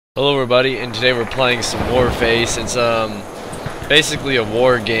Hello everybody, and today we're playing some Warface. It's basically a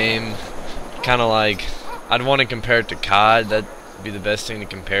war game, kind of like, I'd want to compare it to COD. That'd be the best thing to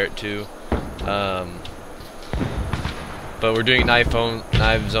compare it to. But we're doing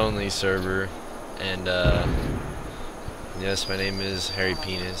knives only server, and yes, my name is Harry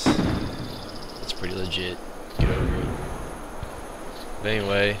Penis. It's pretty legit. Get over it. But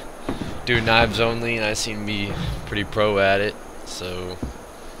anyway, do knives only, and I seem to be pretty pro at it, so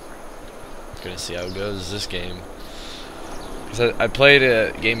gonna see how it goes this game. Cause I played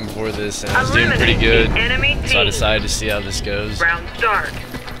a game before this and I was doing pretty good, so I decided to see how this goes. Round start.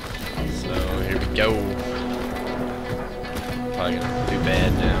 So here we go. Probably gonna do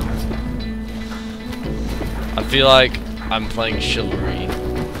bad now. I feel like I'm playing chivalry.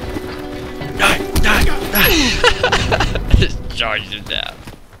 Just charged him down.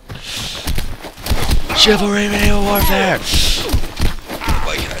 Chivalry medieval warfare. Oh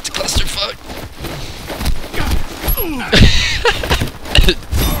my god, it's a clusterfuck.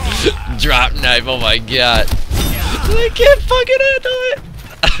 Drop knife, oh my god. I can't fucking handle it.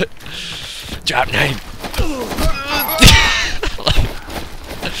 Drop knife.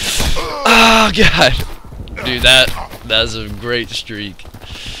 Oh god. Dude, that's a great streak.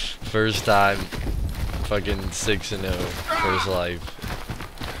 First time. Fucking 6-0. First life.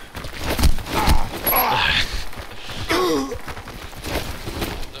 Oh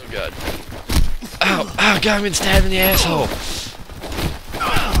god. Ow! Ow! God, I've been stabbed in the asshole!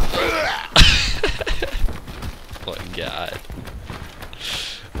 Oh my god.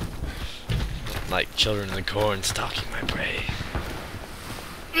 Like children in the corn stalking my prey.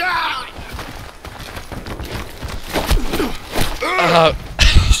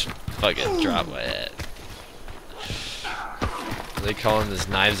 Fucking drop my head. They calling this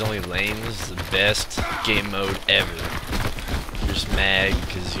knives only lane. This is the best game mode ever. You're just mad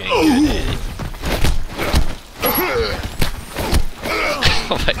because you ain't good at it.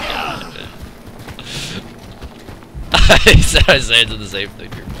 Oh my god. I said to the same thing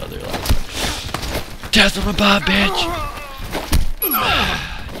to your mother last time. Death from above, bitch!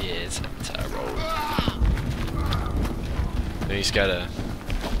 Yeah, that's how I roll. Then you just gotta...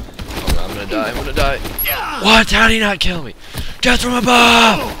 Oh, I'm gonna die, I'm gonna die. What? How did he not kill me? Death from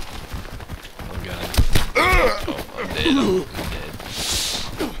above! Oh god. Oh, I'm dead.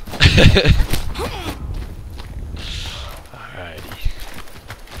 I'm dead. Alrighty.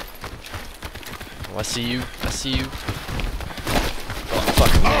 Oh, I see you. I see you. Oh, I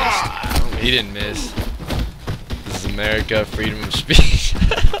fucking missed. Oh, he didn't miss. This is America, freedom of speech.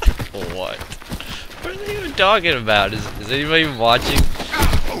 What? What are they even talking about? Is anybody even watching?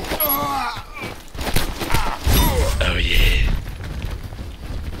 Oh yeah.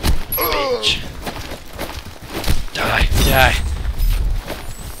 Bitch. Die. Die.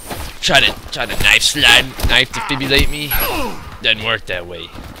 Try to knife defibrillate me. Doesn't work that way.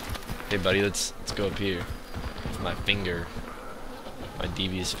 Hey buddy, let's go up here. With my finger. My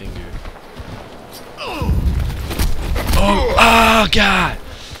devious finger. Oh, oh god!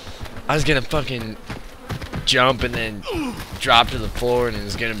 I was gonna fucking jump and then drop to the floor and it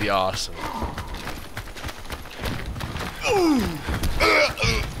was gonna be awesome.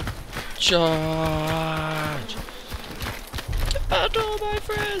 Charge! Out all my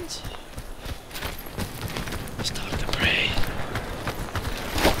friends! Stop the prey.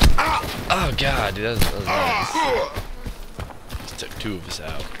 Oh god, dude, that was nice. Just took two of us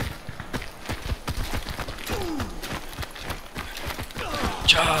out.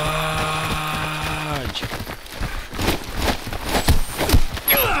 Charge!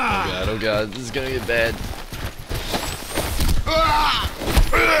 Oh god, this is gonna get bad. Ah!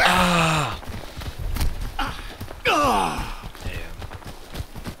 Damn.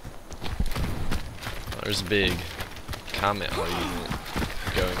 Oh, there's a big comment unit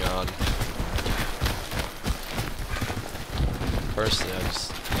going on. Personally, I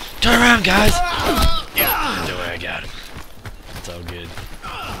just... Turn around, guys! Don't worry, I got him. It's all good.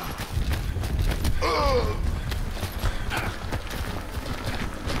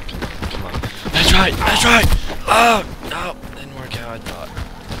 Come on. That's right! That's right! Oh! No! Didn't work how I thought.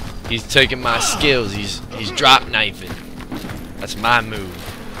 He's taking my skills. He's drop knifing. That's my move.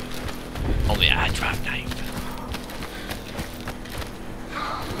 Only I drop knife.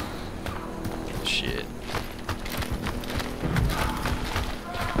 Shit.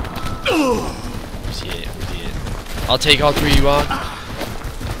 Where's he at? Where's he at? I'll take all three you want.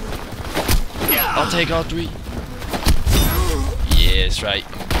 I'll take all three. Yeah, that's right.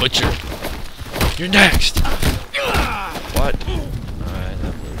 Butcher. You're next. What? Alright,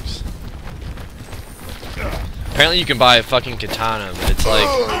 that works. Apparently you can buy a fucking katana, but it's like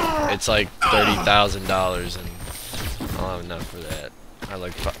it's like $30,000, and I don't have enough for that. I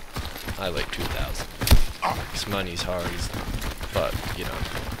like 2,000. This money's hard as fuck, you know.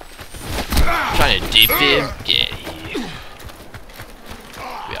 Trying to defib? Get here.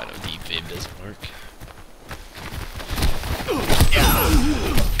 We all know defib doesn't work.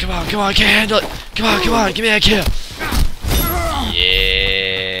 Come on, I can't handle it. Come on, give me that kill. Yeah.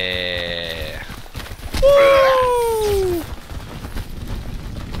 Woo!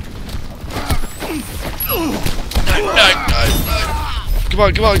 Nice. Come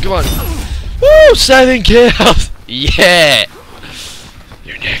on. Woo! 7 kills. Yeah.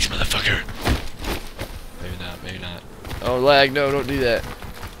 You're next, motherfucker. Maybe not. Oh, lag. No, don't do that.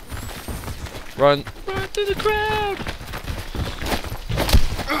 Run through the crowd.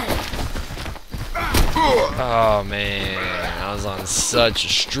 Oh man, I was on such a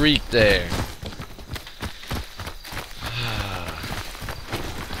streak there.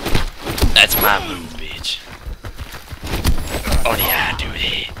 That's my move, bitch. Oh yeah, do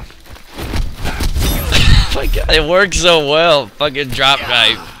it. Oh my god, it works so well. Fucking drop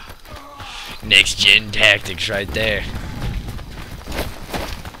knife. Next gen tactics right there.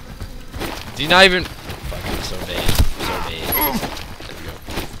 Do you not even... Fucking so bad. There we go.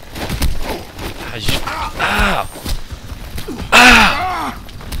 Ow!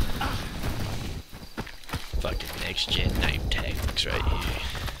 Fucking next gen knife tactics right here.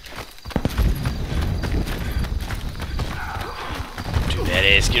 Too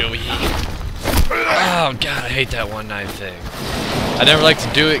badass, get over here. Oh god, I hate that one knife thing. I never like to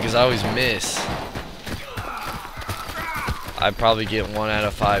do it because I always miss. I probably get 1 out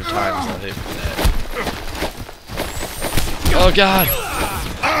of 5 times I'll hit with that. Oh god!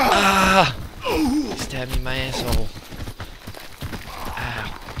 Ah! He stabbed me in my asshole.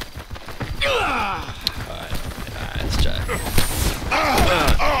 Ow. Alright, let's try it.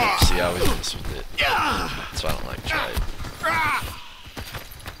 See, I always miss with it. That's why I don't like to try it.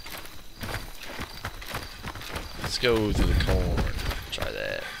 Let's go through the corn. Try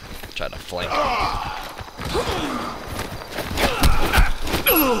that. Try to flank him.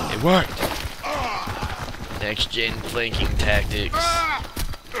 It worked! Next gen flanking tactics.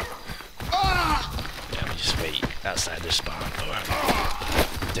 Yeah, we just wait outside their spawn.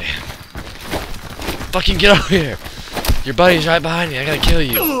 Damn. Fucking get over here! Your buddy's right behind me, I gotta kill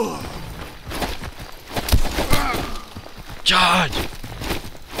you. Charge!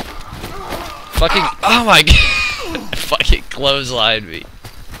 Fucking, oh my god! Fucking clotheslined me.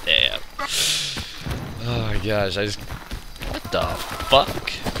 Damn. Oh my gosh, I just... What the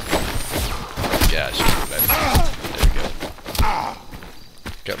fuck? Oh my gosh. There we go.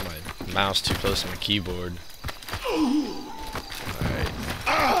 Got my mouse too close to my keyboard. Alright.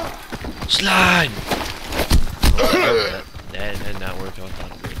 Slide! That did not work how I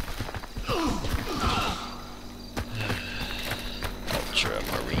thought it would. Ultra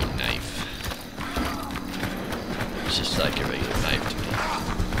marine knife. It's just like a regular knife to me.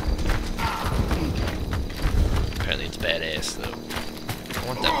 Apparently it's badass though. I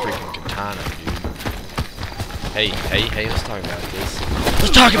want that freaking katana, dude. Hey, let's talk about this.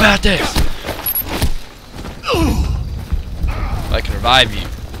 Let's talk about this! I can revive you.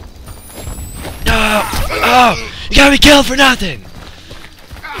 No! Oh! You gotta be killed for nothing!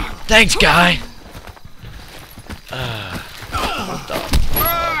 Thanks, guy! What the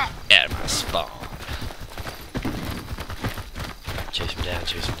fuck? At my spawn. Chase him down.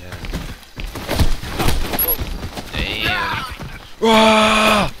 Damn.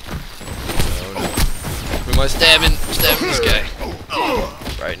 Whoa! No. Who am I stabbing? I'm stabbing this guy.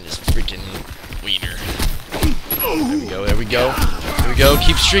 Right in his freaking wiener. There we go.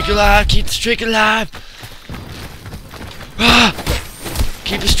 Keep the streak alive. Keep the streak alive. Ah!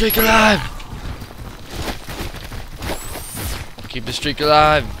 Keep the streak alive. Keep the streak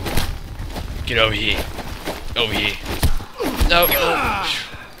alive. Get over here. No.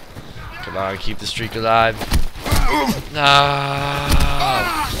 Come on, keep the streak alive. No.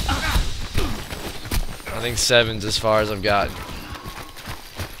 I think 7's as far as I've gotten.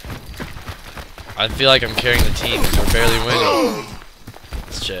 I feel like I'm carrying the team because we're barely winning.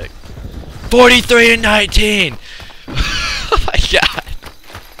 Let's check. 43-19. Oh my god.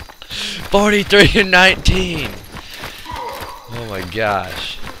 43-19. Oh my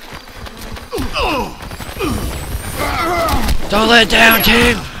gosh. Don't let down,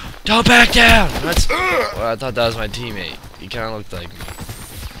 team. Don't back down. That's. Well, I thought that was my teammate. He kind of looked like me.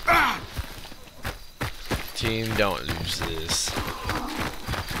 Team, don't lose this.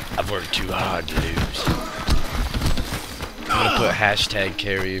 I've worked too hard to lose. I'm gonna put hashtag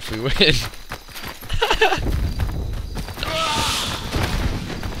carry if we win.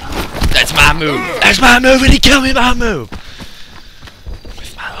 That's my move. That's my move, and he killed me with my move.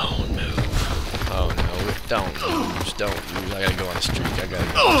 With my own move. Oh no, don't lose. Don't lose. I gotta go on a streak. I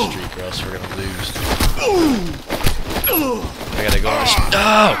gotta go on a streak or else we're gonna lose. I gotta go on a streak.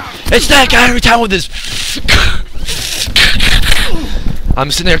 No! It's that guy every time with this.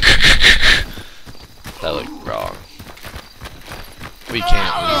 I'm sitting there. That looked wrong. We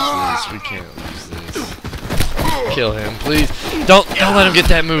can't lose this. We can't lose this. Kill him, please. Don't let him get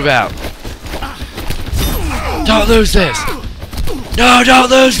that move out. Don't lose this. No, don't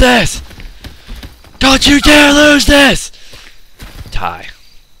lose this. Don't you dare lose this. Tie.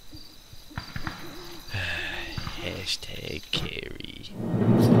 Hashtag carry.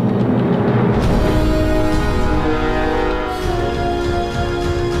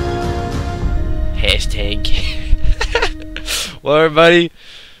 Hashtag carry. Well, everybody,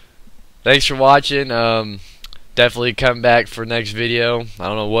 thanks for watching. Definitely come back for next video. I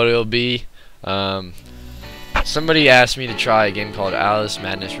don't know what it'll be. Somebody asked me to try a game called Alice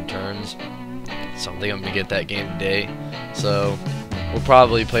Madness Returns. So I think I'm gonna get that game today. So we'll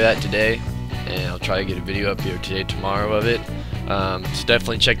probably play that today, and I'll try to get a video up here today, tomorrow of it. So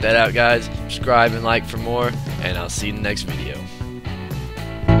definitely check that out, guys. Subscribe and like for more, and I'll see you in the next video.